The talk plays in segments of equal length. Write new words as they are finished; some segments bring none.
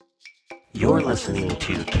You're listening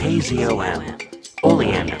to KZOM,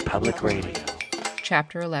 Oleander Public Radio.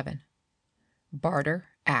 Chapter 11. Barter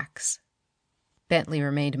Acts. Bentley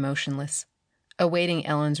remained motionless, awaiting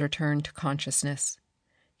Ellen's return to consciousness.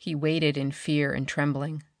 He waited in fear and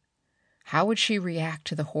trembling. How would she react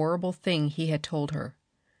to the horrible thing he had told her?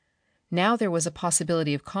 Now there was a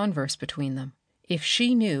possibility of converse between them, if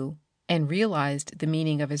she knew and realized the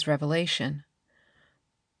meaning of his revelation.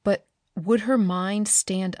 But would her mind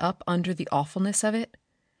stand up under the awfulness of it?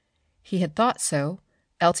 He had thought so,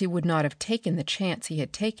 else he would not have taken the chance he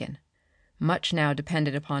had taken. Much now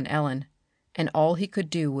depended upon Ellen, and all he could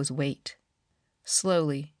do was wait.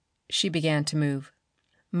 Slowly, she began to move.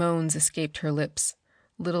 Moans escaped her lips,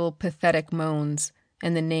 little pathetic moans,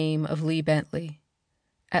 and the name of Lee Bentley.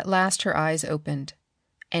 At last her eyes opened,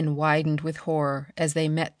 and widened with horror as they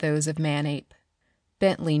met those of Manape.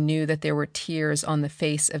 Bentley knew that there were tears on the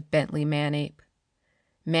face of Bentley Manape.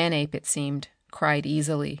 Manape, it seemed, cried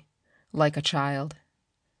easily, like a child.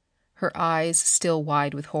 Her eyes still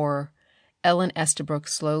wide with horror, Ellen Estabrook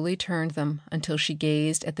slowly turned them until she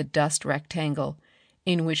gazed at the dust rectangle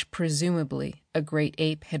in which presumably a great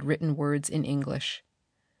ape had written words in English.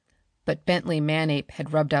 But Bentley Manape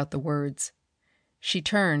had rubbed out the words. She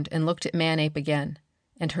turned and looked at Manape again,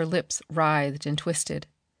 and her lips writhed and twisted.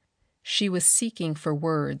 She was seeking for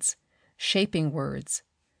words, shaping words,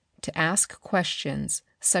 to ask questions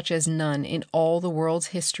such as none in all the world's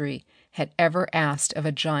history had ever asked of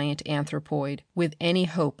a giant anthropoid, with any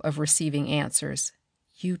hope of receiving answers.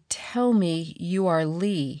 "You tell me you are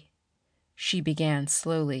Lee," she began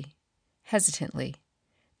slowly, hesitantly,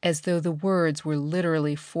 as though the words were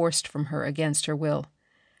literally forced from her against her will.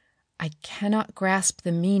 "I cannot grasp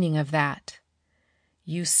the meaning of that.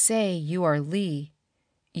 You say you are Lee,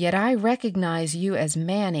 yet I recognize you as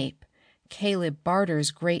Manape, Caleb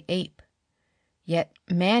Barter's great ape. Yet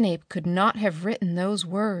Manape could not have written those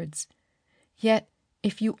words. Yet,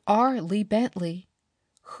 if you are Lee Bentley,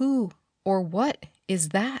 who or what is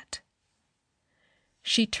that?"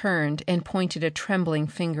 She turned and pointed a trembling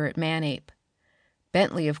finger at Manape.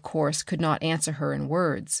 Bentley, of course, could not answer her in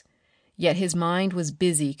words, yet his mind was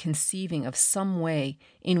busy conceiving of some way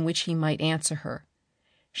in which he might answer her.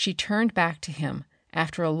 She turned back to him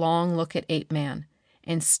after a long look at Ape-Man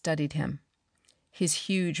and studied him. His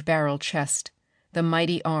huge barrel chest, the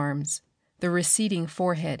mighty arms, the receding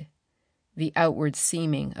forehead, the outward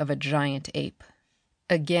seeming of a giant ape.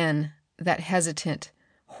 Again, that hesitant,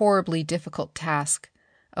 horribly difficult task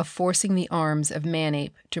of forcing the arms of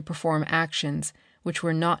Manape to perform actions which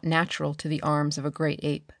were not natural to the arms of a great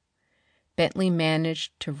ape. Bentley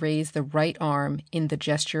managed to raise the right arm in the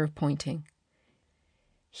gesture of pointing.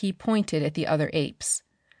 He pointed at the other apes,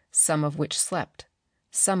 some of which slept,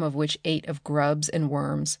 some of which ate of grubs and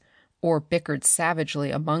worms, or bickered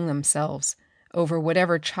savagely among themselves over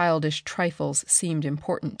whatever childish trifles seemed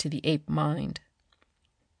important to the ape mind.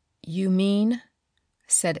 "You mean,"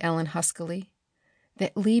 said Ellen huskily,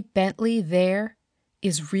 "that Lee Bentley there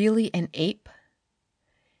is really an ape?"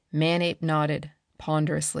 Manape nodded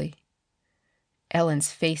ponderously.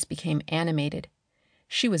 Ellen's face became animated.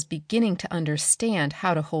 She was beginning to understand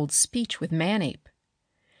how to hold speech with Manape.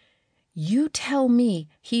 "You tell me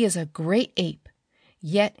he is a great ape,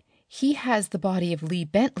 yet he has the body of Lee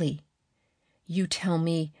Bentley. You tell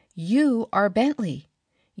me you are Bentley,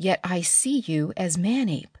 yet I see you as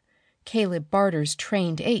Manape, Caleb Barter's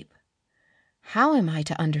trained ape. How am I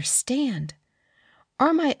to understand?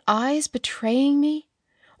 Are my eyes betraying me?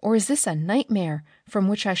 Or is this a nightmare from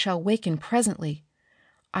which I shall waken presently?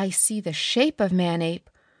 I see the shape of Manape,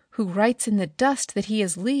 who writes in the dust that he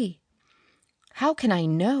is Lee. How can I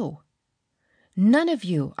know? None of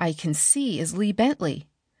you I can see is Lee Bentley.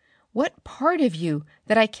 What part of you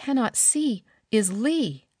that I cannot see is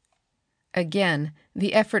Lee?" Again,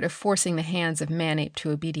 the effort of forcing the hands of Manape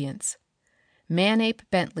to obedience. Manape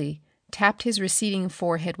Bentley tapped his receding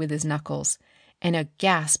forehead with his knuckles, and a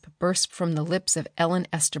gasp burst from the lips of Ellen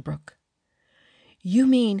Estabrook. "You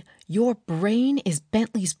mean your brain is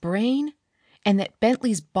Bentley's brain, and that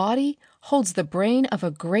Bentley's body holds the brain of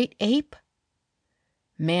a great ape?"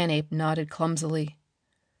 Manape nodded clumsily.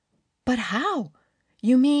 "But how?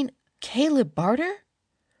 You mean Caleb Barter?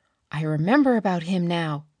 I remember about him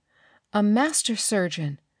now. A master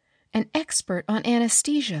surgeon, an expert on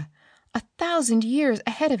anesthesia, 1,000 years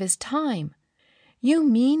ahead of his time. You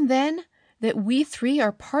mean, then, that we three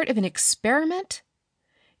are part of an experiment?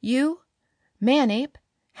 You, Manape,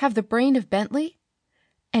 have the brain of Bentley,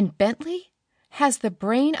 and Bentley has the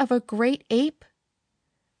brain of a great ape?"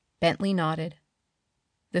 Bentley nodded.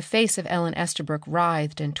 The face of Ellen Estabrook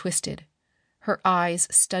writhed and twisted. Her eyes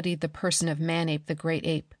studied the person of Manape the great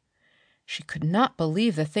ape. She could not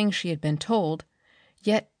believe the things she had been told,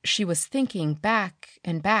 yet she was thinking back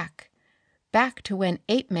and back to when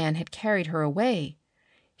Apeman had carried her away,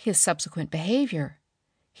 his subsequent behavior,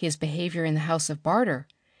 his behavior in the house of Barter,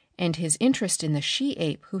 and his interest in the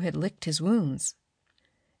she-ape who had licked his wounds.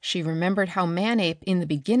 She remembered how Manape in the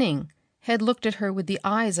beginning had looked at her with the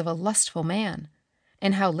eyes of a lustful man,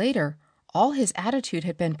 and how later all his attitude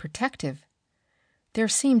had been protective. There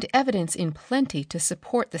seemed evidence in plenty to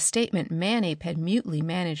support the statement Manape had mutely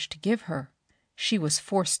managed to give her. She was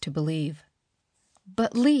forced to believe.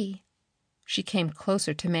 "But Lee," she came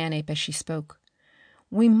closer to Manape as she spoke,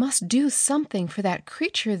 "we must do something for that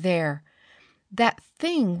creature there, that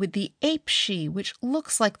thing with the ape-she which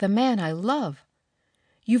looks like the man I love.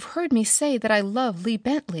 You've heard me say that I love Lee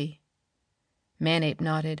Bentley." Manape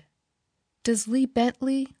nodded. "Does Lee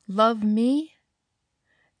Bentley love me?"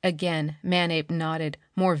 Again Manape nodded,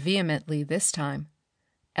 more vehemently this time.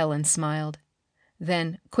 Ellen smiled.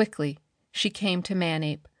 Then, quickly, she came to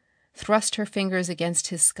Manape, thrust her fingers against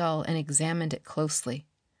his skull and examined it closely.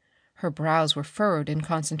 Her brows were furrowed in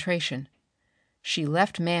concentration. She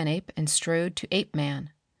left Manape and strode to Apeman.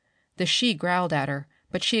 The she growled at her,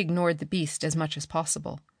 but she ignored the beast as much as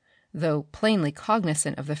possible, though plainly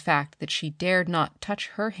cognizant of the fact that she dared not touch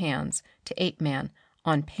her hands to Apeman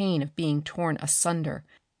on pain of being torn asunder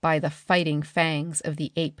by the fighting fangs of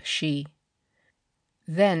the ape-she.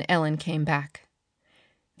 Then Ellen came back.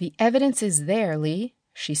 "The evidence is there, Lee,"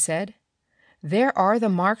 she said. "There are the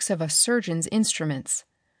marks of a surgeon's instruments.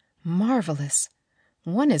 Marvelous!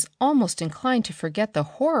 One is almost inclined to forget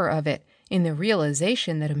the horror of it in the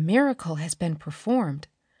realization that a miracle has been performed.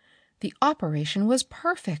 The operation was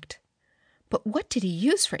perfect. But what did he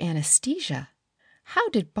use for anesthesia? How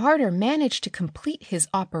did Barter manage to complete his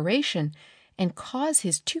operation and cause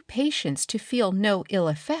his two patients to feel no ill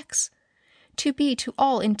effects, to be to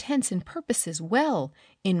all intents and purposes well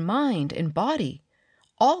in mind and body,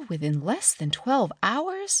 all within less than 12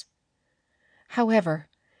 hours? However,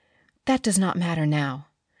 that does not matter now.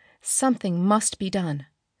 Something must be done.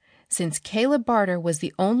 Since Caleb Barter was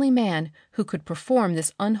the only man who could perform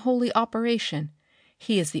this unholy operation,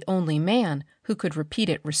 he is the only man who could repeat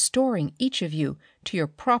it, restoring each of you to your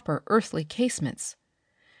proper earthly casements.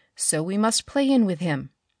 So we must play in with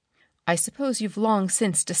him. I suppose you've long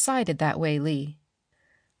since decided that way, Lee."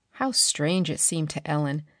 How strange it seemed to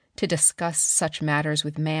Ellen to discuss such matters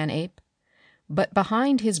with Manape. But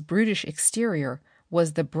behind his brutish exterior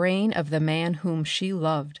was the brain of the man whom she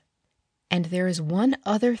loved. "And there is one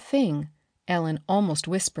other thing," Ellen almost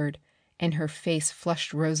whispered, and her face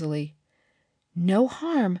flushed rosily. "No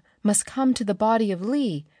harm must come to the body of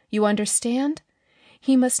Lee, you understand?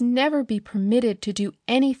 He must never be permitted to do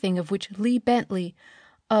anything of which Lee Bentley,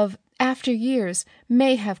 of after years,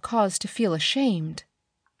 may have cause to feel ashamed."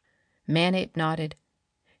 Manape nodded.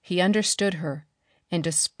 He understood her, and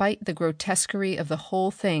despite the grotesquerie of the whole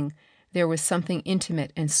thing, there was something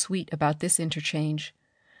intimate and sweet about this interchange.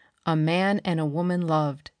 A man and a woman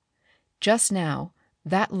loved. Just now,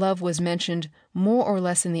 that love was mentioned more or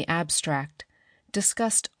less in the abstract,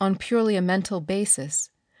 discussed on purely a mental basis,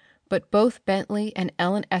 but both Bentley and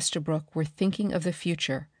Ellen Estabrook were thinking of the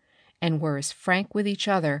future, and were as frank with each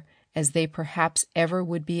other as they perhaps ever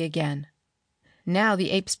would be again. Now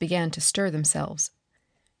the apes began to stir themselves.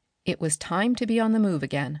 It was time to be on the move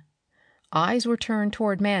again. Eyes were turned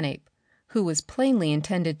toward Manape, who was plainly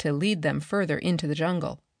intended to lead them further into the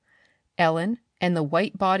jungle. Ellen and the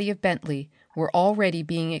white body of Bentley were already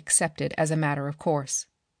being accepted as a matter of course.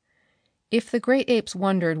 If the great apes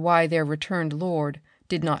wondered why their returned lord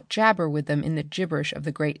did not jabber with them in the gibberish of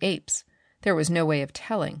the great apes, there was no way of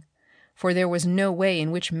telling, for there was no way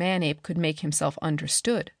in which Manape could make himself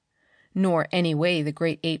understood, nor any way the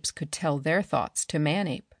great apes could tell their thoughts to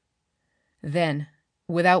Manape. Then,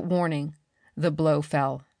 without warning, the blow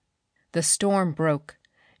fell. The storm broke,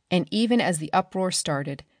 and even as the uproar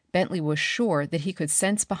started, Bentley was sure that he could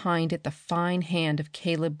sense behind it the fine hand of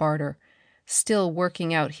Caleb Barter, still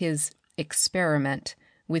working out his experiment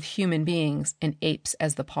with human beings and apes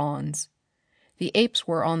as the pawns. The apes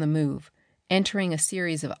were on the move, entering a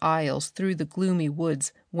series of aisles through the gloomy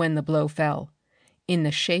woods when the blow fell, in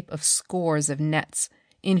the shape of scores of nets,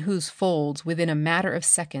 in whose folds within a matter of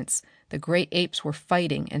seconds the great apes were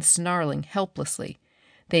fighting and snarling helplessly.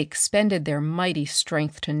 They expended their mighty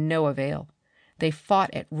strength to no avail. They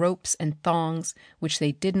fought at ropes and thongs which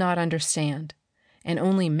they did not understand, and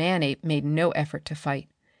only Manape made no effort to fight,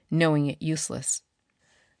 knowing it useless.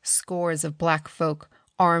 Scores of black folk,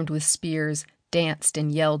 armed with spears, danced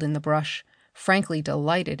and yelled in the brush, frankly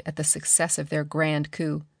delighted at the success of their grand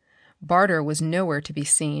coup. Barter was nowhere to be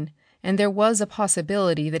seen, and there was a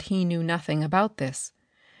possibility that he knew nothing about this.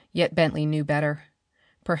 Yet Bentley knew better.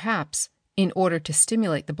 Perhaps, in order to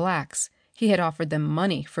stimulate the blacks, he had offered them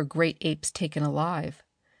money for great apes taken alive.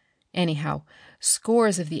 Anyhow,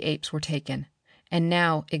 scores of the apes were taken, and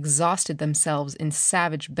now exhausted themselves in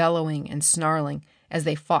savage bellowing and snarling as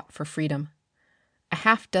they fought for freedom. A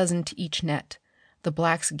half-dozen to each net, the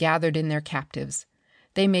blacks gathered in their captives.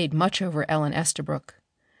 They made much over Ellen Estabrook.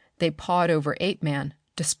 They pawed over Ape-Man,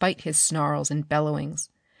 despite his snarls and bellowings,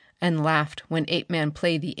 and laughed when Ape-Man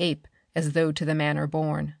played the ape as though to the manner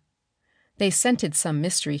born. They scented some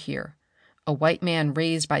mystery here, a white man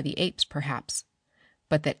raised by the apes perhaps,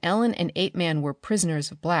 but that Ellen and Ape-Man were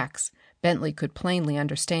prisoners of blacks, Bentley could plainly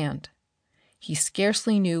understand. He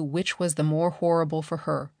scarcely knew which was the more horrible for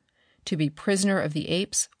her, to be prisoner of the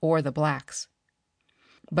apes or the blacks.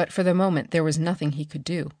 But for the moment there was nothing he could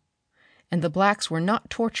do, and the blacks were not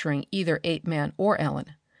torturing either Ape-Man or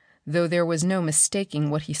Ellen, though there was no mistaking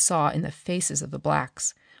what he saw in the faces of the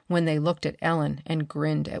blacks when they looked at Ellen and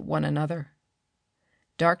grinned at one another.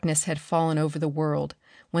 Darkness had fallen over the world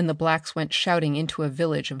when the blacks went shouting into a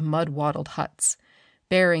village of mud-wattled huts,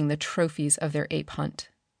 bearing the trophies of their ape hunt.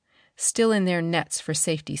 Still in their nets for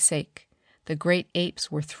safety's sake, the great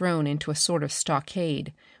apes were thrown into a sort of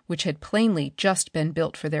stockade which had plainly just been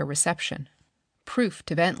built for their reception. Proof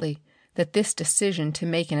to Bentley that this decision to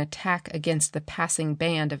make an attack against the passing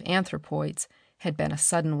band of anthropoids had been a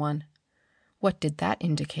sudden one. What did that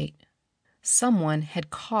indicate? Someone had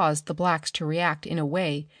caused the blacks to react in a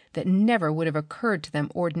way that never would have occurred to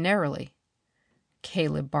them ordinarily.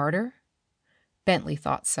 Caleb Barter? Bentley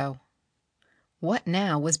thought so. What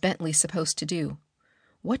now was Bentley supposed to do?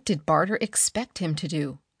 What did Barter expect him to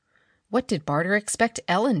do? What did Barter expect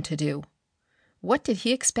Ellen to do? What did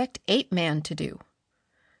he expect Ape-Man to do?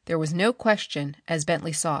 There was no question, as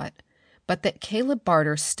Bentley saw it, but that Caleb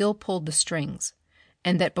Barter still pulled the strings,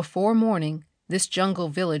 and that before morning this jungle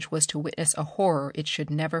village was to witness a horror it should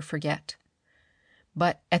never forget.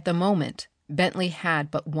 But at the moment Bentley had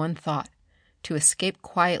but one thought, to escape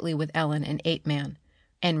quietly with Ellen and Ape-Man,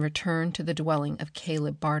 and return to the dwelling of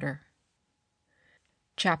Caleb Barter.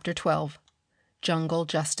 Chapter 12. Jungle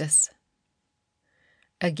Justice.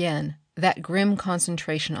 Again, that grim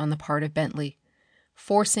concentration on the part of Bentley,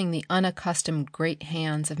 forcing the unaccustomed great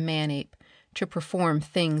hands of Manape to perform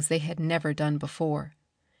things they had never done before.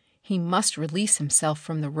 He must release himself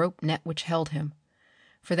from the rope net which held him.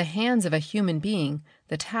 For the hands of a human being,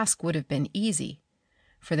 the task would have been easy.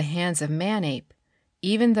 For the hands of Manape,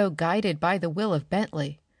 even though guided by the will of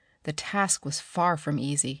Bentley, the task was far from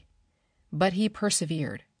easy. But he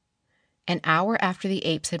persevered. An hour after the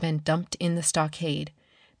apes had been dumped in the stockade,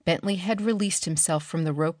 Bentley had released himself from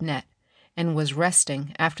the rope net and was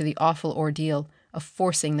resting after the awful ordeal of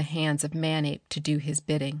forcing the hands of Manape to do his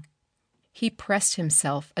bidding. He pressed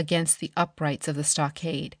himself against the uprights of the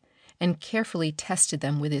stockade and carefully tested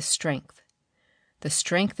them with his strength. The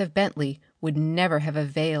strength of Bentley would never have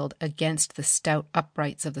availed against the stout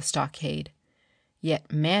uprights of the stockade.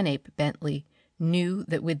 Yet Manape Bentley knew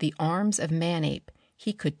that with the arms of Manape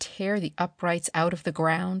he could tear the uprights out of the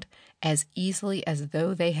ground as easily as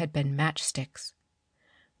though they had been matchsticks.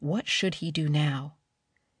 What should he do now?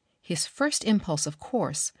 His first impulse, of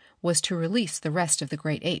course, was to release the rest of the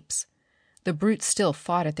great apes. The brutes still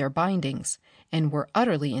fought at their bindings and were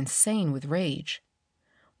utterly insane with rage.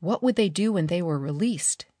 What would they do when they were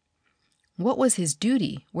released? What was his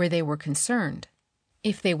duty where they were concerned?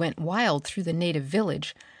 If they went wild through the native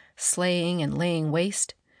village, slaying and laying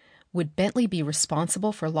waste, would Bentley be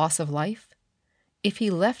responsible for loss of life? If he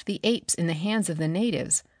left the apes in the hands of the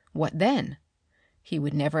natives, what then? He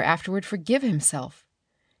would never afterward forgive himself.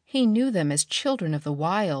 He knew them as children of the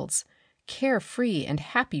wilds, carefree and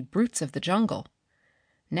happy brutes of the jungle.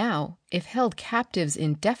 Now, if held captives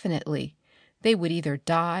indefinitely, they would either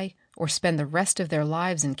die or spend the rest of their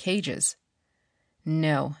lives in cages.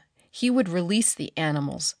 No, he would release the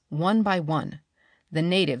animals one by one. The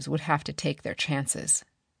natives would have to take their chances.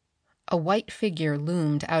 A white figure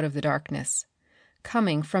loomed out of the darkness,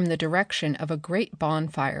 coming from the direction of a great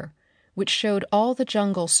bonfire which showed all the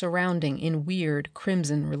jungle surrounding in weird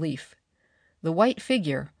crimson relief. The white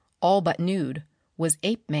figure, all but nude, was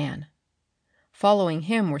Ape-Man. Following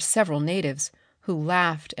him were several natives who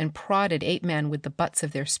laughed and prodded Ape-Man with the butts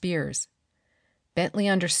of their spears. Bentley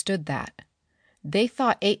understood that. They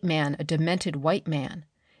thought Ape-Man a demented white man,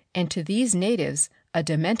 and to these natives a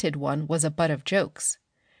demented one was a butt of jokes.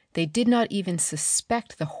 They did not even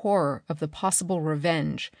suspect the horror of the possible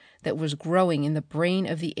revenge that was growing in the brain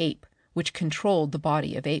of the ape which controlled the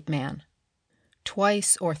body of Ape-Man.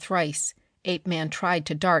 Twice or thrice Ape-Man tried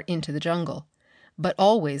to dart into the jungle, but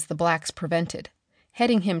always the blacks prevented,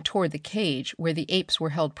 heading him toward the cage where the apes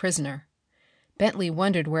were held prisoner. Bentley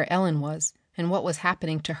wondered where Ellen was and what was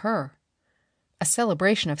happening to her. A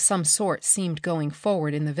celebration of some sort seemed going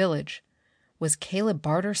forward in the village. Was Caleb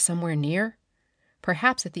Barter somewhere near?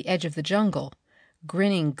 Perhaps at the edge of the jungle,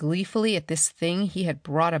 grinning gleefully at this thing he had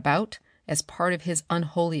brought about as part of his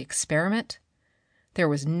unholy experiment? There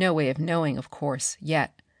was no way of knowing, of course,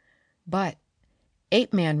 yet. But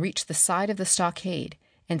Apeman reached the side of the stockade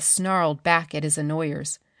and snarled back at his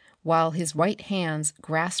annoyers, while his white hands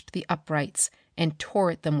grasped the uprights and tore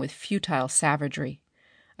at them with futile savagery.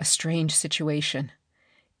 A strange situation.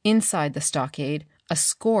 Inside the stockade, a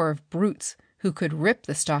score of brutes who could rip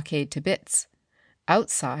the stockade to bits.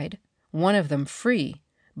 Outside, one of them free,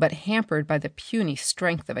 but hampered by the puny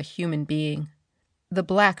strength of a human being. The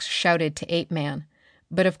blacks shouted to Apeman,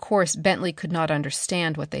 but of course Bentley could not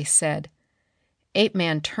understand what they said.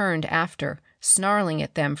 Apeman turned after, snarling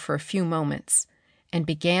at them for a few moments, and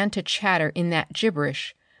began to chatter in that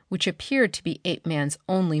gibberish which appeared to be Apeman's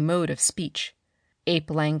only mode of speech.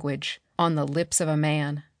 Ape language, on the lips of a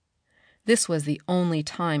man. This was the only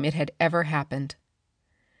time it had ever happened.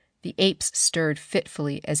 The apes stirred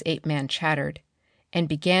fitfully as Apeman chattered, and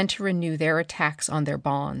began to renew their attacks on their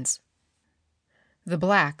bonds. The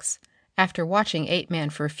blacks, after watching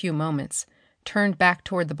Apeman for a few moments, turned back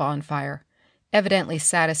toward the bonfire, evidently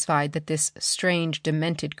satisfied that this strange,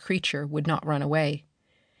 demented creature would not run away.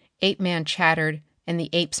 Apeman chattered, and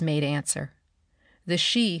the apes made answer. The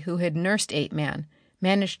she who had nursed Apeman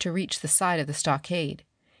managed to reach the side of the stockade,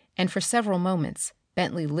 and for several moments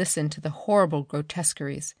Bentley listened to the horrible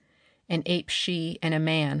grotesqueries, an ape she and a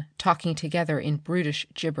man talking together in brutish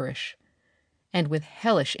gibberish, and with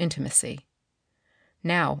hellish intimacy.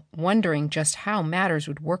 Now, wondering just how matters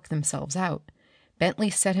would work themselves out, Bentley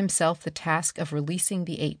set himself the task of releasing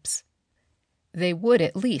the apes. They would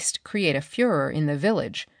at least create a furor in the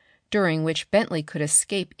village, during which Bentley could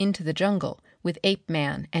escape into the jungle with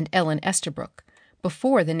Apeman and Ellen Estabrook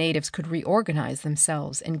before the natives could reorganize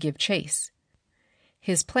themselves and give chase.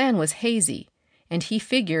 His plan was hazy, and he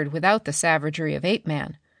figured without the savagery of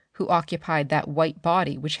Apeman, who occupied that white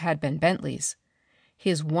body which had been Bentley's.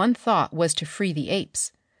 His one thought was to free the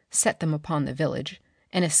apes, set them upon the village,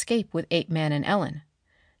 and escape with Apeman and Ellen.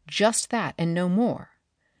 Just that and no more.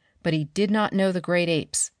 But he did not know the great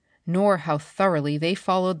apes, nor how thoroughly they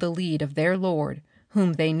followed the lead of their lord,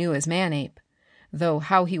 whom they knew as Manape, though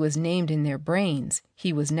how he was named in their brains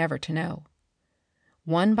he was never to know.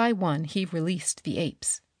 One by one he released the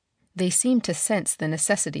apes. They seemed to sense the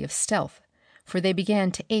necessity of stealth, for they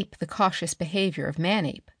began to ape the cautious behavior of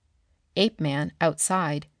Manape. Apeman,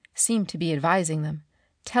 outside, seemed to be advising them,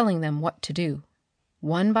 telling them what to do.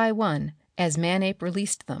 One by one, as Manape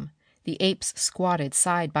released them, the apes squatted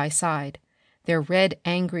side by side, their red,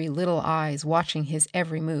 angry little eyes watching his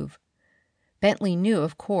every move. Bentley knew,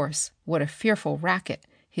 of course, what a fearful racket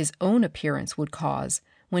his own appearance would cause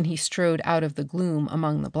when he strode out of the gloom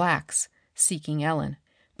among the blacks, seeking Ellen.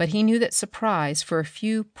 But he knew that surprise for a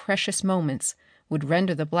few precious moments would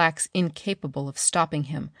render the blacks incapable of stopping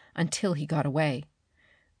him until he got away.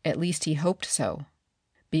 At least he hoped so.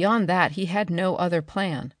 Beyond that he had no other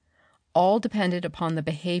plan. All depended upon the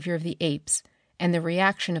behavior of the apes and the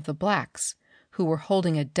reaction of the blacks, who were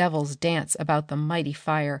holding a devil's dance about the mighty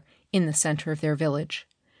fire in the center of their village.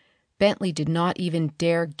 Bentley did not even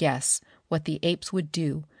dare guess what the apes would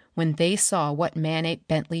do when they saw what Manape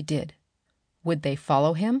Bentley did. Would they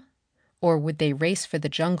follow him, or would they race for the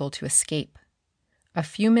jungle to escape? A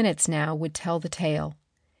few minutes now would tell the tale.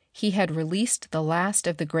 He had released the last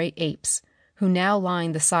of the great apes, who now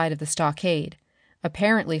lined the side of the stockade,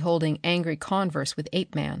 apparently holding angry converse with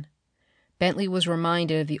Apeman. Bentley was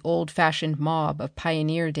reminded of the old-fashioned mob of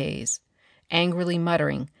pioneer days, angrily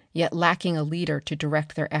muttering, yet lacking a leader to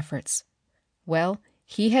direct their efforts. Well,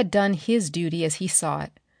 he had done his duty as he saw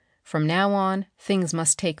it. From now on, things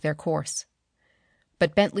must take their course.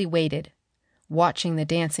 But Bentley waited, watching the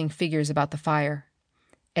dancing figures about the fire.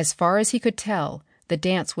 As far as he could tell, the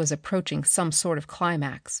dance was approaching some sort of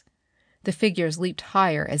climax. The figures leaped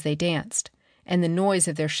higher as they danced, and the noise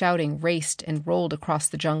of their shouting raced and rolled across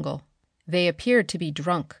the jungle. They appeared to be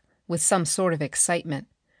drunk, with some sort of excitement,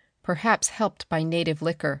 perhaps helped by native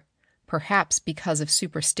liquor, perhaps because of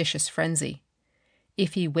superstitious frenzy.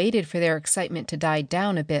 If he waited for their excitement to die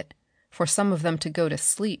down a bit, for some of them to go to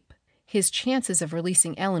sleep, his chances of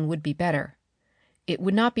releasing Ellen would be better. It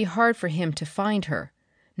would not be hard for him to find her,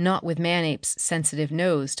 not with Manape's sensitive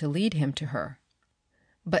nose to lead him to her.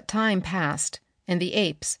 But time passed, and the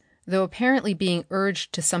apes, though apparently being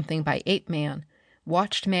urged to something by Apeman,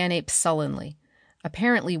 watched Manape sullenly,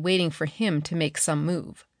 apparently waiting for him to make some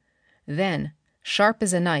move. Then, sharp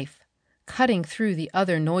as a knife, cutting through the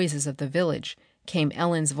other noises of the village, came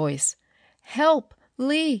Ellen's voice. "Help,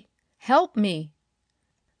 Lee! Help me!"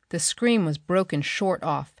 The scream was broken short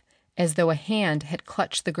off, as though a hand had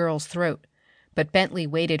clutched the girl's throat, but Bentley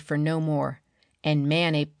waited for no more, and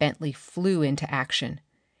Manape Bentley flew into action.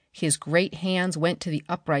 His great hands went to the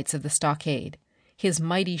uprights of the stockade. His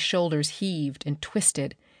mighty shoulders heaved and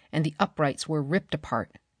twisted, and the uprights were ripped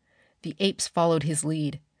apart. The apes followed his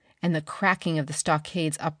lead, and the cracking of the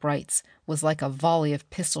stockade's uprights was like a volley of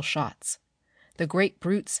pistol shots. The great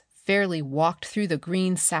brutes fairly walked through the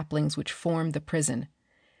green saplings which formed the prison.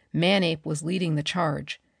 Manape was leading the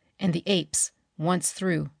charge, and the apes, once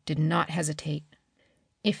through, did not hesitate.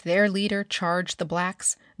 If their leader charged the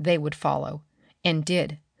blacks, they would follow, and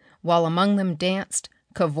did, while among them danced,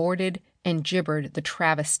 cavorted, and gibbered the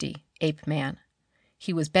travesty, Ape-Man.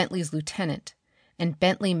 He was Bentley's lieutenant, and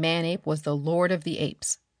Bentley Manape was the lord of the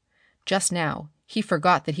apes. Just now he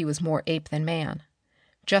forgot that he was more ape than man.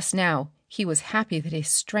 Just now he was happy that his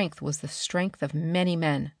strength was the strength of many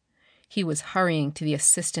men. He was hurrying to the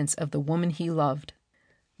assistance of the woman he loved.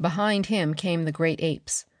 Behind him came the great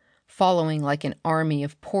apes, following like an army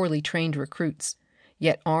of poorly trained recruits,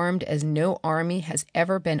 yet armed as no army has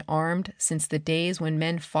ever been armed since the days when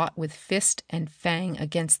men fought with fist and fang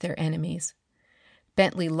against their enemies.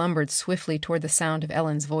 Bentley lumbered swiftly toward the sound of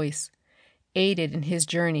Ellen's voice, aided in his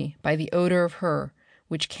journey by the odor of her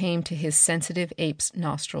which came to his sensitive ape's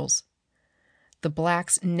nostrils. The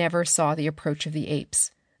blacks never saw the approach of the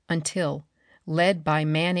apes, until, led by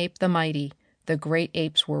Manape the Mighty, the great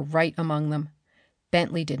apes were right among them.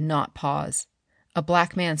 Bentley did not pause. A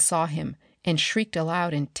black man saw him and shrieked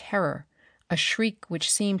aloud in terror, a shriek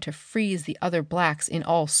which seemed to freeze the other blacks in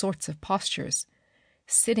all sorts of postures.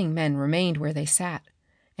 Sitting men remained where they sat,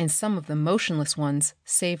 and some of the motionless ones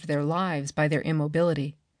saved their lives by their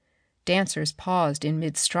immobility. Dancers paused in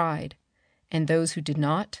mid-stride, and those who did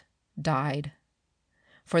not died.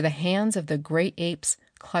 For the hands of the great apes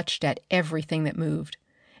clutched at everything that moved,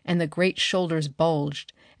 and the great shoulders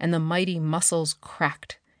bulged, and the mighty muscles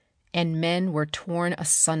cracked, and men were torn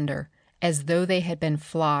asunder as though they had been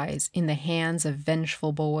flies in the hands of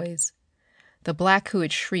vengeful boys. The black who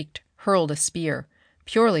had shrieked hurled a spear,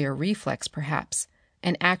 purely a reflex perhaps,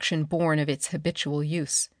 an action born of its habitual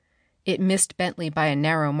use. It missed Bentley by a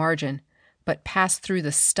narrow margin, but passed through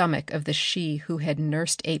the stomach of the she who had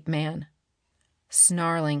nursed Ape-Man.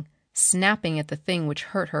 Snarling, snapping at the thing which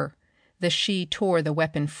hurt her, the she tore the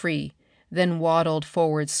weapon free, then waddled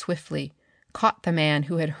forward swiftly, caught the man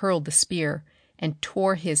who had hurled the spear, and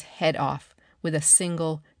tore his head off with a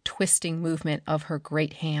single, twisting movement of her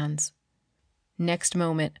great hands. Next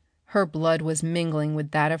moment her blood was mingling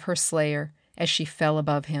with that of her slayer as she fell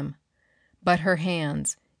above him. But her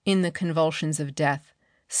hands, in the convulsions of death,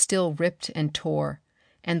 still ripped and tore,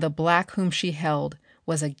 and the black whom she held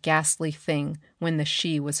was a ghastly thing when the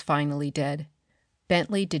she was finally dead.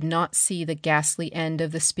 Bentley did not see the ghastly end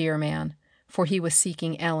of the spearman, for he was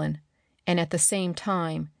seeking Ellen, and at the same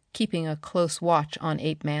time keeping a close watch on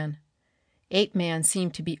Ape-Man. Ape-Man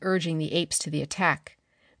seemed to be urging the apes to the attack,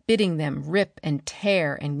 bidding them rip and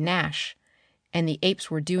tear and gnash, and the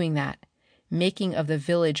apes were doing that, making of the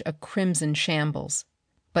village a crimson shambles.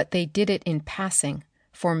 But they did it in passing,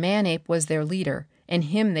 for Manape was their leader, and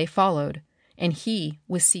him they followed, and he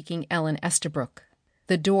was seeking Ellen Estabrook.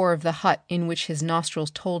 The door of the hut in which his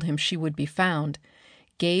nostrils told him she would be found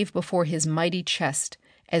gave before his mighty chest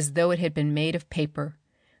as though it had been made of paper.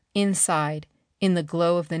 Inside, in the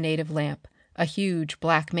glow of the native lamp, a huge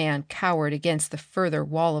black man cowered against the further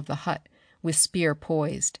wall of the hut, with spear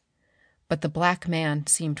poised. But the black man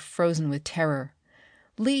seemed frozen with terror.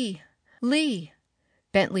 "Lee! Lee!"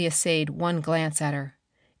 Bentley essayed one glance at her.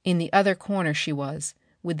 In the other corner she was,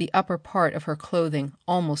 with the upper part of her clothing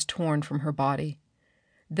almost torn from her body.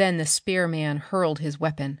 Then the spearman hurled his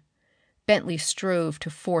weapon. Bentley strove to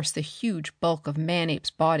force the huge bulk of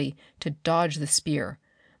Manape's body to dodge the spear,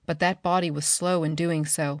 but that body was slow in doing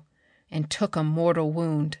so, and took a mortal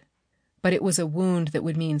wound. But it was a wound that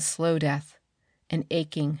would mean slow death, an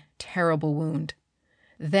aching, terrible wound.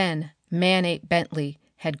 Then Manape Bentley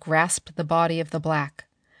had grasped the body of the black,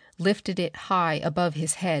 lifted it high above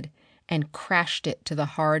his head, and crashed it to the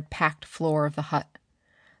hard packed floor of the hut.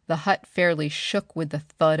 The hut fairly shook with the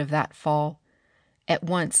thud of that fall. At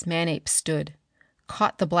once Manape stood,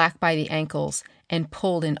 caught the black by the ankles, and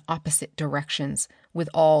pulled in opposite directions with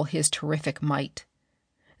all his terrific might.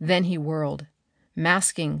 Then he whirled,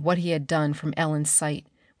 masking what he had done from Ellen's sight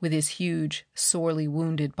with his huge, sorely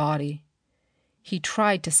wounded body. He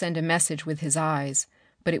tried to send a message with his eyes,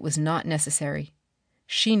 but it was not necessary.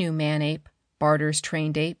 She knew Manape, Barter's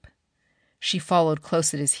trained ape. She followed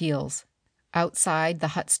close at his heels. Outside the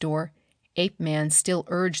hut's door, Ape-Man still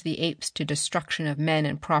urged the apes to destruction of men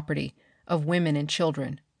and property, of women and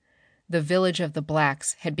children. The village of the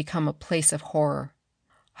blacks had become a place of horror.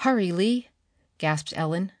 "Hurry, Lee," gasped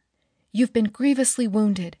Ellen. "You've been grievously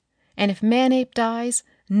wounded, and if Manape dies,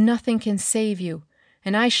 nothing can save you,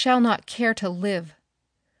 and I shall not care to live."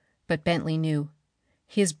 But Bentley knew.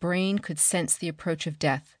 His brain could sense the approach of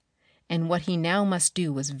death, and what he now must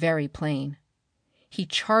do was very plain. He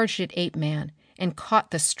charged at Ape-Man and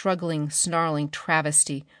caught the struggling, snarling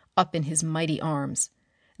travesty up in his mighty arms.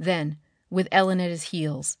 Then, with Ellen at his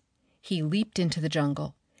heels, he leaped into the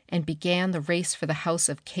jungle and began the race for the house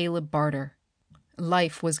of Caleb Barter.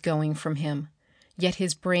 Life was going from him, yet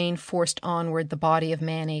his brain forced onward the body of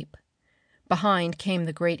Manape. Behind came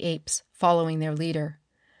the great apes, following their leader.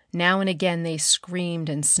 Now and again they screamed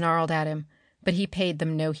and snarled at him, but he paid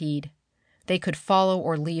them no heed. They could follow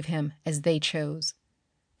or leave him as they chose.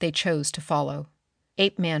 They chose to follow.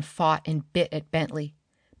 Ape-Man fought and bit at Bentley,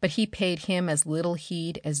 but he paid him as little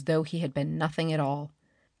heed as though he had been nothing at all.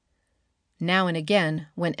 Now and again,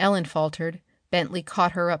 when Ellen faltered, Bentley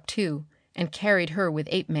caught her up too and carried her with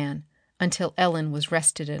Ape-Man until Ellen was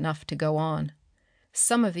rested enough to go on.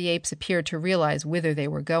 Some of the apes appeared to realize whither they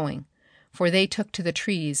were going, for they took to the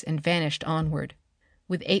trees and vanished onward.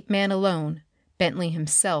 With Ape-Man alone, Bentley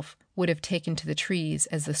himself would have taken to the trees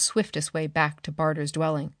as the swiftest way back to Barter's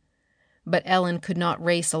dwelling. But Ellen could not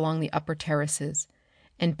race along the upper terraces,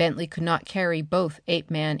 and Bentley could not carry both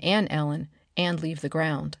Ape-Man and Ellen and leave the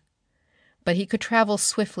ground. But he could travel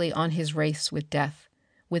swiftly on his race with death,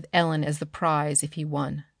 with Ellen as the prize if he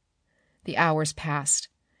won. The hours passed,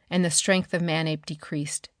 and the strength of Manape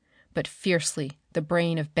decreased, but fiercely the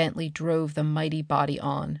brain of Bentley drove the mighty body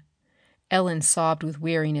on. Ellen sobbed with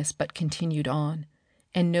weariness but continued on,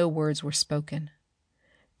 and no words were spoken.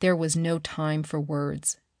 There was no time for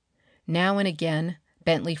words. Now and again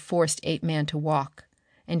Bentley forced Ape-Man to walk,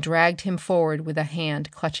 and dragged him forward with a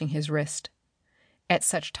hand clutching his wrist. At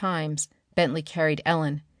such times Bentley carried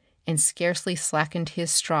Ellen, and scarcely slackened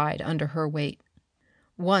his stride under her weight.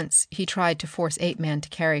 Once he tried to force Ape-Man to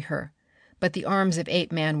carry her, but the arms of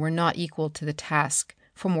Ape-Man were not equal to the task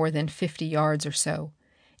for more than 50 yards or so,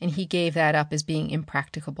 and he gave that up as being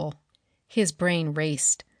impracticable. His brain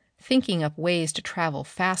raced, thinking up ways to travel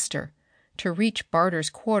faster, to reach Barter's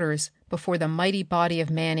quarters before the mighty body of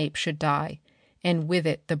Manape should die, and with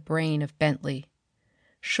it the brain of Bentley.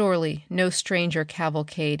 Surely no stranger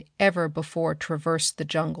cavalcade ever before traversed the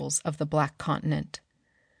jungles of the Black Continent.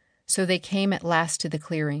 So they came at last to the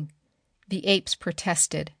clearing. The apes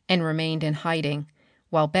protested and remained in hiding,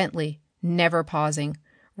 while Bentley, never pausing,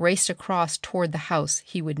 raced across toward the house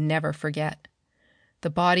he would never forget. The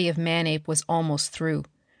body of Manape was almost through,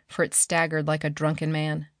 for it staggered like a drunken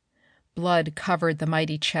man. Blood covered the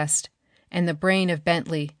mighty chest, and the brain of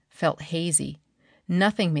Bentley felt hazy.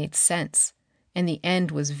 Nothing made sense, and the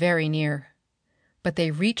end was very near. But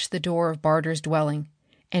they reached the door of Barter's dwelling,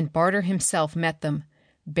 and Barter himself met them,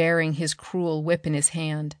 bearing his cruel whip in his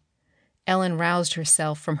hand. Ellen roused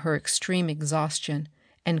herself from her extreme exhaustion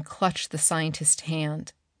and clutched the scientist's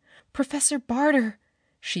hand. "Professor Barter,"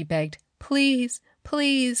 she begged, "please,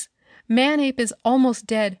 please. Manape is almost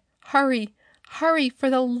dead. Hurry, hurry,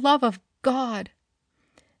 for the love of God."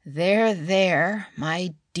 "There, there,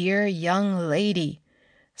 my dear young lady,"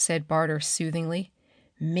 said Barter soothingly.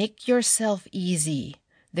 "Make yourself easy.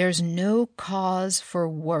 There's no cause for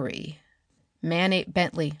worry." Manape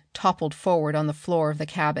Bentley toppled forward on the floor of the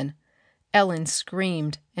cabin. Ellen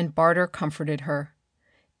screamed, and Barter comforted her.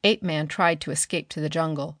 Ape-Man tried to escape to the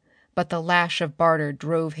jungle, but the lash of Barter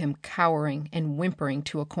drove him cowering and whimpering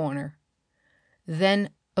to a corner.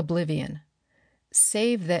 Then oblivion,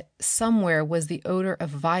 save that somewhere was the odor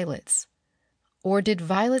of violets. Or did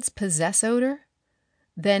violets possess odor?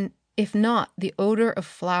 Then, if not the odor of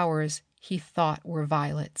flowers he thought were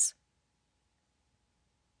violets.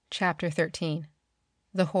 Chapter 13.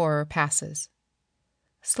 The horror passes.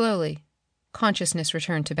 Slowly, consciousness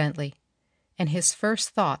returned to Bentley, and his first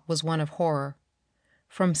thought was one of horror.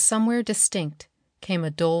 From somewhere distinct came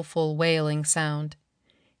a doleful wailing sound.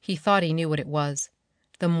 He thought he knew what it was,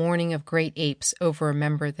 the mourning of great apes over a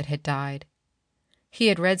member that had died. He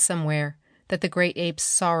had read somewhere that the great apes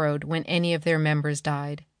sorrowed when any of their members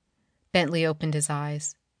died. Bentley opened his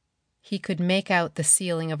eyes. He could make out the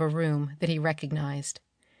ceiling of a room that he recognized.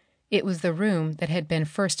 It was the room that had been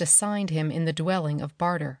first assigned him in the dwelling of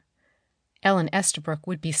Barter. Ellen Estabrook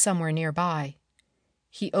would be somewhere nearby.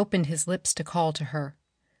 He opened his lips to call to her.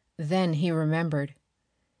 Then he remembered.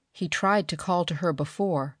 He tried to call to her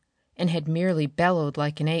before, and had merely bellowed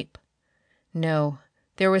like an ape. No,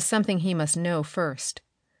 there was something he must know first.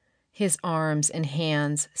 His arms and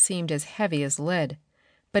hands seemed as heavy as lead,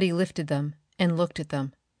 but he lifted them and looked at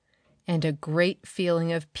them, and a great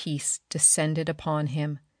feeling of peace descended upon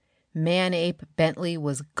him. Manape Bentley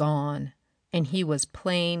was gone, and he was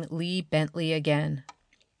plain Lee Bentley again.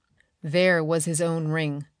 There was his own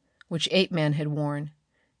ring, which Apeman had worn,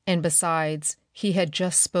 and besides he had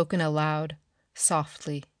just spoken aloud,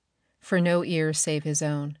 softly, for no ears save his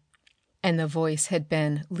own, and the voice had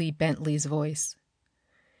been Lee Bentley's voice.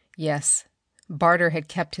 Yes, Barter had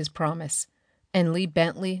kept his promise, and Lee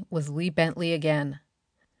Bentley was Lee Bentley again.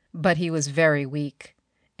 But he was very weak,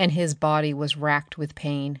 and his body was racked with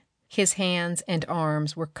pain. His hands and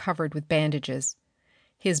arms were covered with bandages.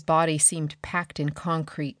 His body seemed packed in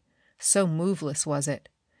concrete, so moveless was it.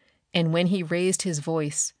 And when he raised his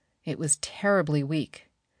voice, it was terribly weak.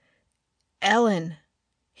 "Ellen,"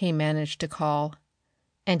 he managed to call.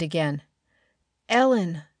 And again,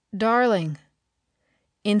 "Ellen, darling."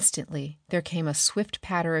 Instantly there came a swift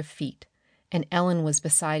patter of feet, and Ellen was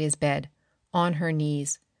beside his bed, on her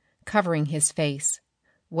knees, covering his face,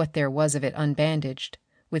 what there was of it unbandaged,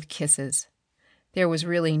 with kisses. There was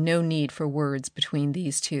really no need for words between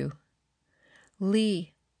these two.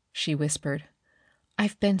 "Lee," she whispered,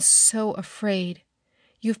 "I've been so afraid.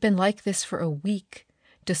 You've been like this for a week,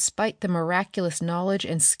 despite the miraculous knowledge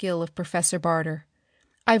and skill of Professor Barter.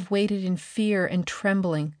 I've waited in fear and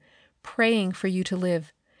trembling, praying for you to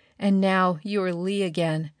live, and now you are Lee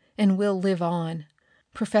again and will live on.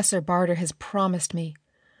 Professor Barter has promised me.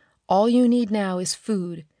 All you need now is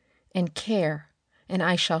food and care, and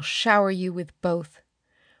I shall shower you with both.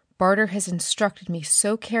 Barter has instructed me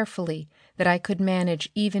so carefully that I could manage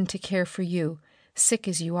even to care for you, sick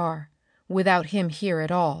as you are, without him here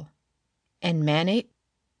at all." "And Manape?"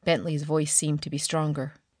 Bentley's voice seemed to be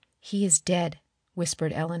stronger. "He is dead,"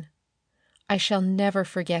 whispered Ellen. "I shall never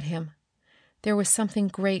forget him. There was something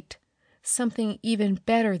great, something even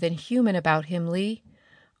better than human about him, Lee.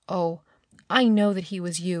 Oh, I know that he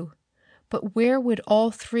was you. But where would all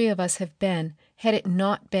three of us have been had it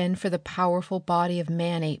not been for the powerful body of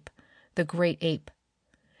Manape, the great ape?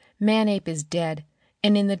 Manape is dead,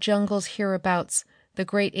 and in the jungles hereabouts the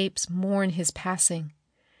great apes mourn his passing.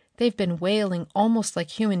 They've been wailing almost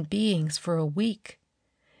like human beings for a week.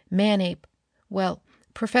 Manape, well,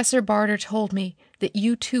 Professor Barter told me that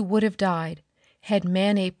you too would have died had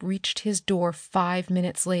Manape reached his door 5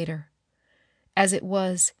 minutes later. As it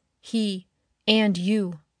was, he and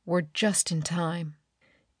you were just in time."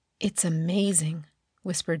 "It's amazing,"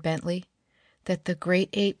 whispered Bentley, "that the great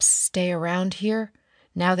apes stay around here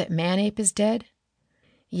now that Manape is dead."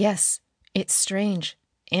 "Yes, it's strange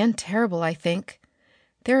and terrible, I think.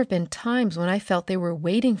 There have been times when I felt they were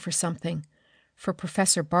waiting for something, for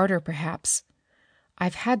Professor Barter perhaps.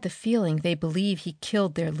 I've had the feeling they believe he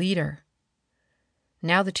killed their leader."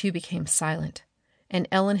 Now the two became silent, and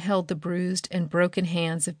Ellen held the bruised and broken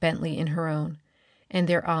hands of Bentley in her own, and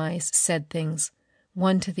their eyes said things,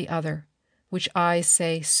 one to the other, which eyes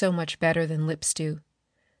say so much better than lips do.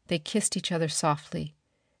 They kissed each other softly,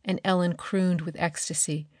 and Ellen crooned with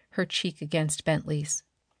ecstasy, her cheek against Bentley's.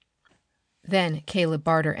 Then Caleb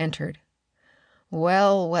Barter entered.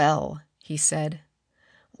 "Well, well," he said,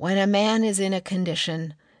 "when a man is in a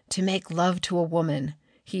condition to make love to a woman,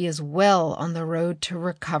 he is well on the road to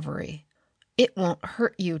recovery. It won't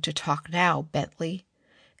hurt you to talk now, Bentley.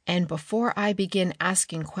 And before I begin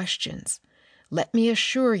asking questions, let me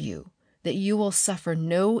assure you that you will suffer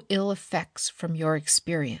no ill effects from your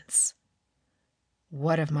experience."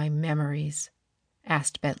 "What of my memories?"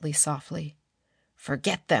 asked Bentley softly.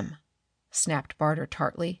 "Forget them," snapped Barter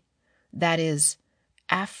tartly. "That is,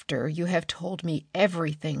 after you have told me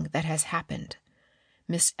everything that has happened.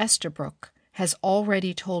 Miss Estabrook has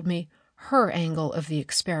already told me her angle of the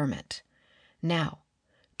experiment. Now,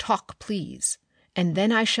 talk please, and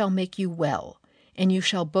then I shall make you well, and you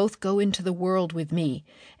shall both go into the world with me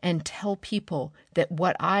and tell people that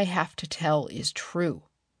what I have to tell is true."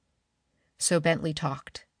 So Bentley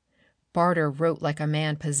talked. Barter wrote like a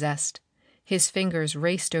man possessed. His fingers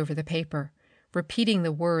raced over the paper, repeating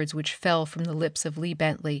the words which fell from the lips of Lee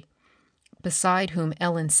Bentley, beside whom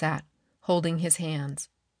Ellen sat, holding his hands.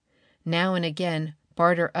 Now and again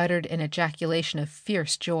Barter uttered an ejaculation of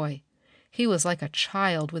fierce joy. He was like a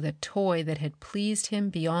child with a toy that had pleased him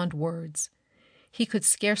beyond words. He could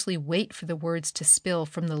scarcely wait for the words to spill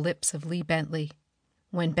from the lips of Lee Bentley.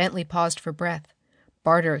 When Bentley paused for breath,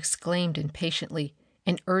 Barter exclaimed impatiently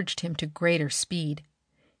and urged him to greater speed.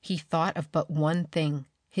 He thought of but one thing,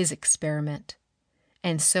 his experiment.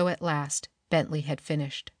 And so at last Bentley had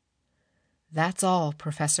finished. "That's all,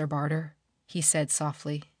 Professor Barter," he said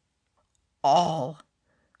softly. "All!"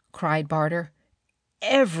 cried Barter.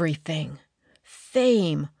 "Everything!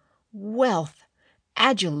 Fame, wealth,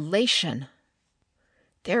 adulation!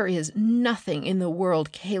 There is nothing in the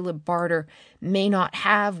world Caleb Barter may not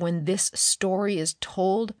have when this story is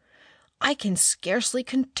told. I can scarcely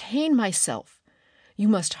contain myself. You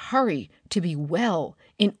must hurry to be well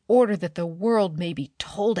in order that the world may be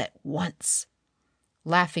told at once."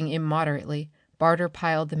 Laughing immoderately, Barter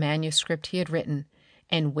piled the manuscript he had written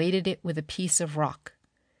and weighted it with a piece of rock.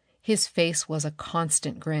 His face was a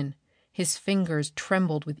constant grin. His fingers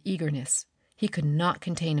trembled with eagerness. He could not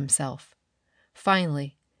contain himself.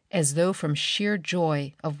 Finally, as though from sheer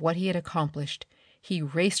joy of what he had accomplished, he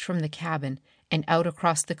raced from the cabin and out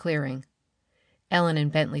across the clearing. Ellen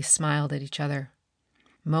and Bentley smiled at each other.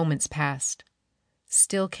 Moments passed.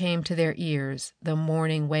 Still came to their ears the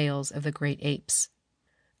mourning wails of the great apes.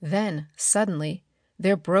 Then, suddenly,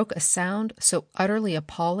 there broke a sound so utterly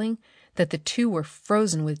appalling that the two were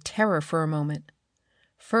frozen with terror for a moment.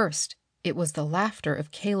 First, it was the laughter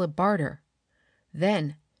of Caleb Barter.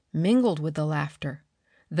 Then, mingled with the laughter,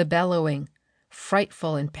 the bellowing,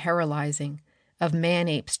 frightful and paralyzing, of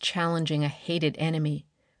man-apes challenging a hated enemy,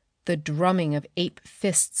 the drumming of ape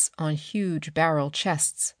fists on huge barrel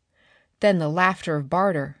chests. Then the laughter of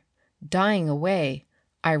Barter, dying away,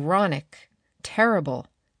 ironic, terrible,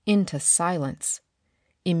 into silence.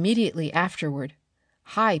 Immediately afterward,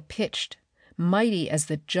 high-pitched, mighty as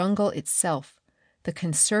the jungle itself, the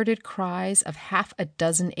concerted cries of half a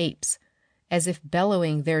dozen apes, as if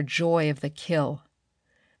bellowing their joy of the kill.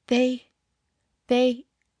 They,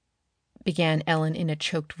 began Ellen in a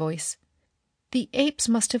choked voice. "The apes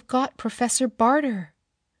must have got Professor Barter."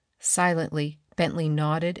 Silently, Bentley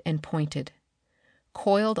nodded and pointed.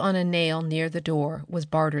 Coiled on a nail near the door was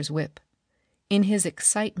Barter's whip. In his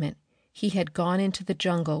excitement, he had gone into the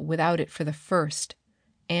jungle without it for the first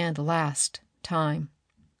and last time.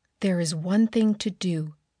 "There is one thing to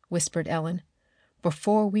do," whispered Ellen,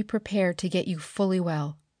 "before we prepare to get you fully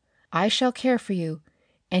well. I shall care for you,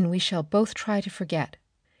 and we shall both try to forget.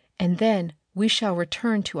 And then we shall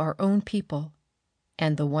return to our own people."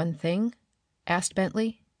 "And the one thing?" asked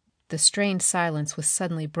Bentley. The strained silence was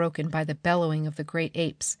suddenly broken by the bellowing of the great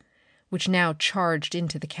apes, which now charged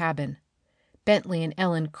into the cabin. Bentley and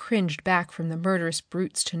Ellen cringed back from the murderous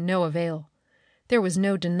brutes to no avail. There was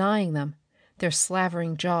no denying them. Their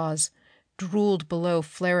slavering jaws drooled below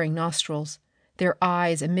flaring nostrils. Their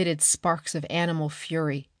eyes emitted sparks of animal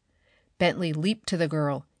fury. Bentley leaped to the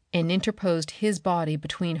girl and interposed his body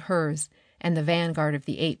between hers and the vanguard of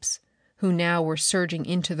the apes, who now were surging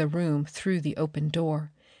into the room through the open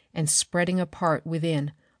door and spreading apart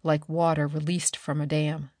within like water released from a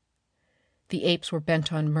dam. The apes were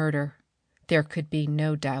bent on murder. There could be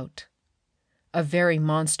no doubt. A very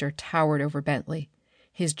monster towered over Bentley.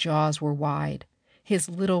 His jaws were wide, his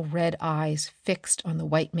little red eyes fixed on the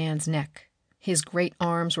white man's neck. His great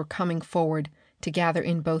arms were coming forward to gather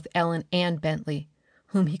in both Ellen and Bentley,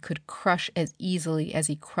 whom he could crush as easily as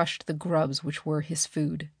he crushed the grubs which were his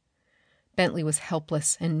food. Bentley was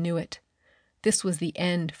helpless and knew it. This was the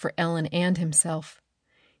end for Ellen and himself.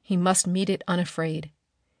 He must meet it unafraid.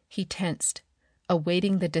 He tensed,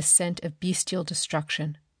 awaiting the descent of bestial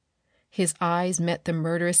destruction. His eyes met the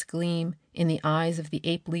murderous gleam in the eyes of the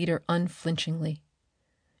ape leader unflinchingly.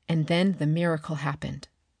 And then the miracle happened.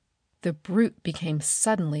 The brute became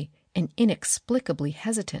suddenly and inexplicably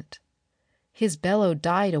hesitant. His bellow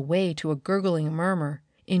died away to a gurgling murmur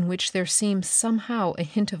in which there seemed somehow a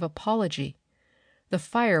hint of apology. The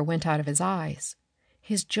fire went out of his eyes.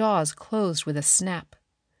 His jaws closed with a snap.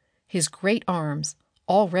 His great arms,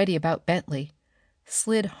 already about Bentley,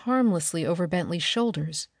 slid harmlessly over Bentley's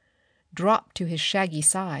shoulders, dropped to his shaggy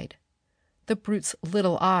side. The brute's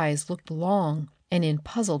little eyes looked long and in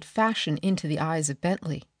puzzled fashion into the eyes of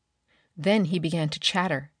Bentley. Then he began to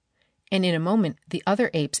chatter, and in a moment the other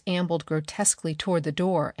apes ambled grotesquely toward the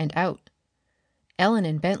door and out. Ellen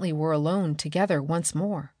and Bentley were alone together once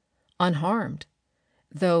more, unharmed,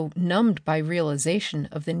 though numbed by realization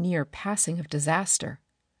of the near passing of disaster.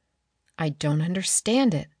 "I don't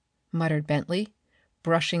understand it," muttered Bentley,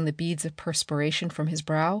 brushing the beads of perspiration from his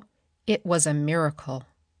brow. "It was a miracle."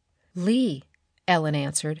 "Lee," Ellen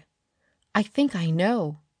answered, "I think I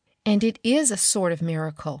know. And it is a sort of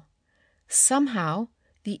miracle. Somehow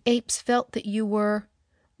the apes felt that you were,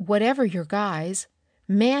 whatever your guise,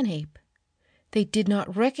 Manape. They did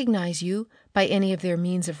not recognize you by any of their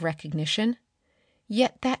means of recognition.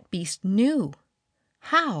 Yet that beast knew.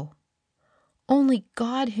 How? Only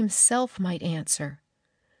God himself might answer.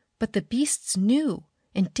 But the beasts knew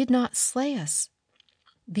and did not slay us.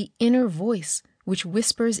 The inner voice which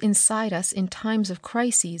whispers inside us in times of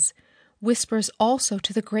crises whispers also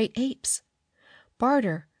to the great apes.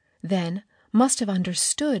 Barter, then, must have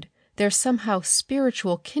understood their somehow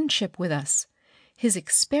spiritual kinship with us. His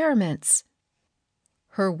experiments.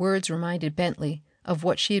 Her words reminded Bentley of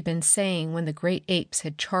what she had been saying when the great apes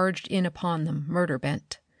had charged in upon them,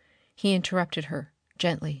 murder-bent. He interrupted her,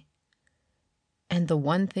 gently. "And the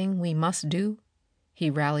one thing we must do?" he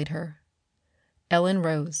rallied her. Ellen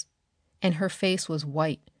rose, and her face was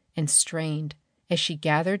white and strained as she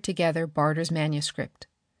gathered together Barter's manuscript.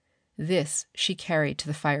 This she carried to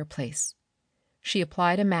the fireplace. She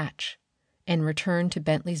applied a match and returned to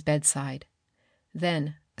Bentley's bedside.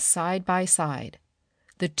 Then, side by side,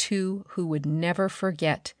 the two who would never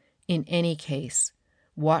forget in any case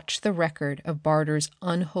watched the record of Barter's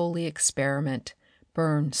unholy experiment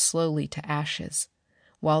burn slowly to ashes,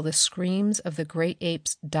 while the screams of the great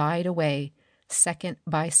apes died away second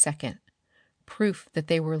by second, proof that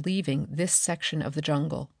they were leaving this section of the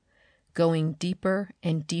jungle, going deeper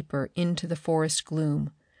and deeper into the forest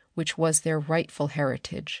gloom, which was their rightful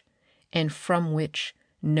heritage, and from which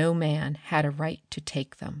no man had a right to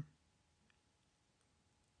take them.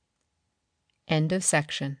 End of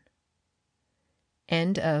section.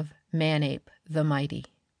 End of Manape the Mighty.